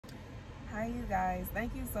Hi you guys,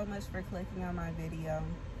 thank you so much for clicking on my video.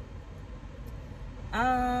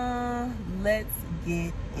 Let's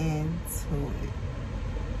get into it.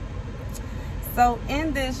 So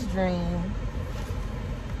in this dream,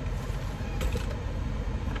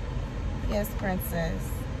 yes, princess.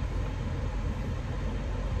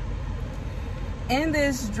 In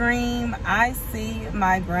this dream, I see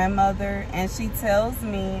my grandmother and she tells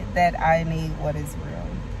me that I need what is real.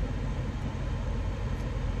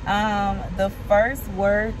 The first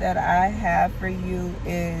word that I have for you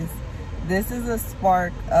is, this is a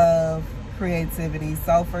spark of creativity.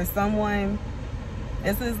 So for someone,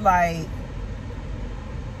 this is like,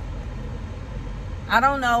 I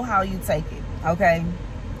don't know how you take it, okay?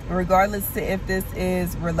 Regardless to if this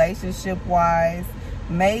is relationship-wise,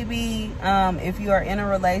 maybe if you are in a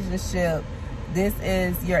relationship, this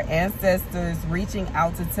is your ancestors reaching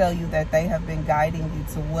out to tell you that they have been guiding you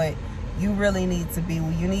to what you really need to be.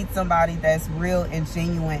 You need somebody that's real and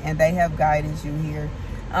genuine, and they have guided you here.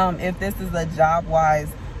 If this is a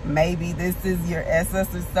job-wise, maybe this is your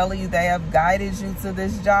ancestors telling you they have guided you to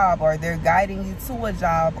this job, or they're guiding you to a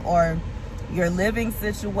job, or your living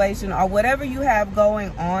situation, or whatever you have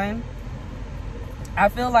going on. I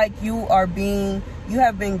feel like you have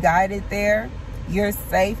been guided there. You're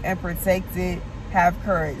safe and protected. Have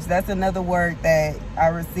courage. That's another word that I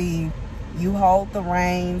received. You hold the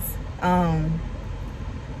reins.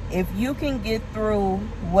 If you can get through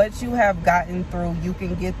what you have gotten through, you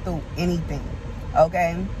can get through anything,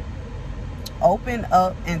 okay? Open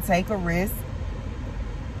up and take a risk.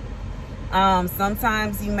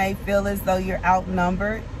 Sometimes you may feel as though you're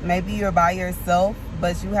outnumbered. Maybe you're by yourself,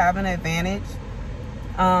 but you have an advantage.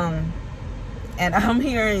 And I'm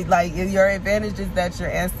hearing like your advantage is that your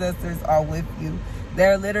ancestors are with you.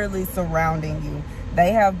 They're literally surrounding you.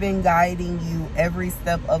 They have been guiding you every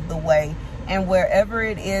step of the way. And wherever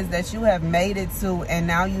it is that you have made it to, and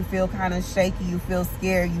now you feel kind of shaky, you feel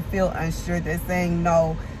scared, you feel unsure, they're saying,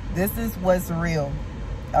 no, this is what's real.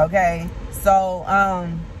 Okay? So,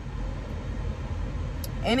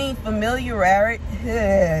 any familiarity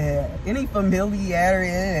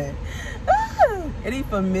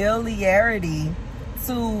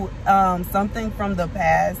to something from the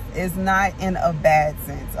past is not in a bad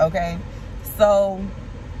sense, okay? So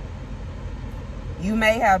you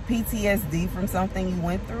may have PTSD from something you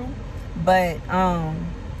went through, but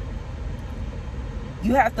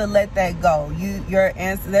you have to let that go.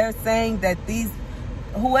 They're saying that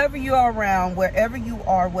whoever you are around, wherever you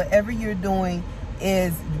are, whatever you're doing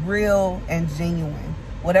is real and genuine.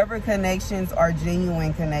 Whatever connections are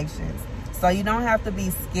genuine connections. So you don't have to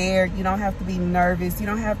be scared. You don't have to be nervous. You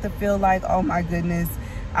don't have to feel like, oh my goodness,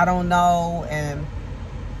 I don't know. And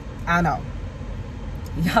I know.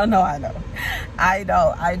 Y'all know I know. I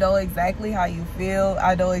know exactly how you feel.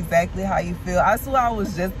 I know exactly how you feel. I swear I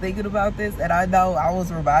was just thinking about this, and I know I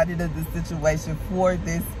was reminded of the situation for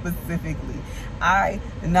this specifically. I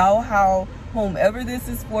know how whomever this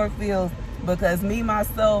is for feels, because me,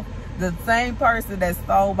 myself, the same person that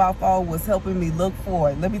stole my phone was helping me look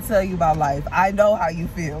for it. Let me tell you about life. I know how you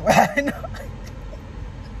feel. I know.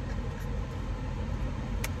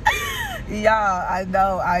 Yeah, I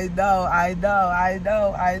know how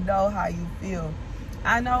you feel.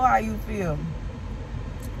 I know how you feel.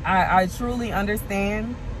 I truly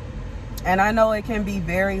understand. And I know it can be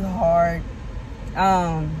very hard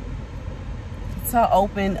to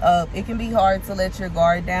open up. It can be hard to let your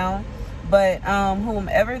guard down. But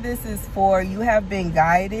whomever this is for, you have been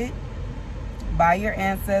guided by your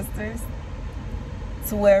ancestors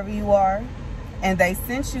to wherever you are. And they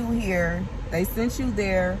sent you here. They sent you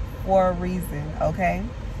there for a reason, okay?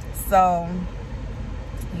 So,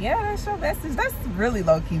 yeah, that's your message. That's really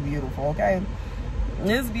low-key beautiful, okay?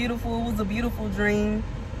 It's beautiful. It was a beautiful dream.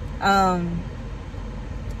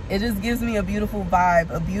 It just gives me a beautiful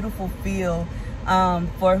vibe, a beautiful feel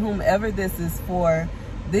for whomever this is for.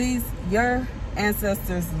 Your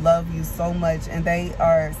ancestors love you so much, and they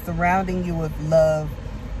are surrounding you with love.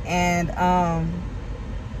 And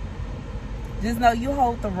just know you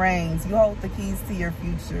hold the reins. You hold the keys to your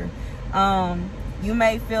future. You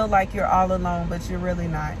may feel like you're all alone, but you're really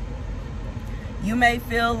not. You may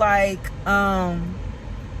feel like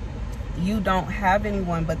you don't have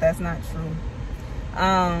anyone, but that's not true.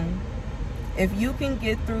 If you can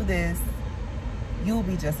get through this, you'll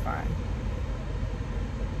be just fine.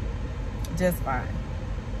 Just fine.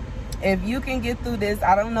 If you can get through this,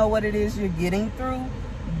 I don't know what it is you're getting through,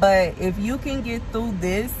 but if you can get through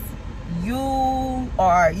this,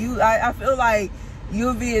 I feel like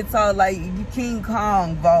you're being told like King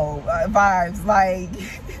Kong vibes, like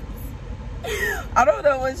I don't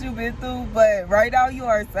know what you've been through, but right now you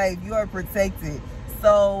are safe. You are protected.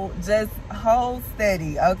 So just hold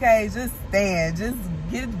steady, okay? Just stand. Just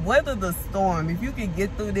weather the storm. If you can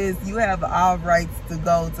get through this, you have all rights to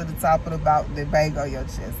go to the top of the mountain and bang on your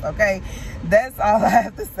chest, okay? That's all I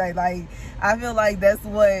have to say. Like, I feel like that's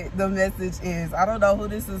what the message is. I don't know who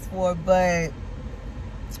this is for, but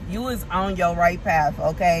you is on your right path,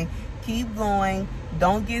 okay? Keep going.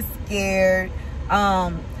 Don't get scared.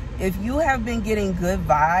 If you have been getting good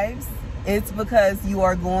vibes, it's because you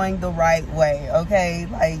are going the right way, okay?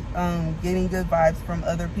 Like, getting good vibes from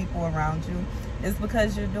other people around you is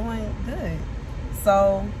because you're doing good.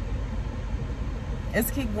 So,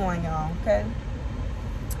 let's keep going, y'all, okay?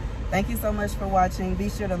 Thank you so much for watching. Be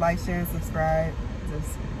sure to like, share, and subscribe.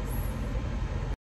 Just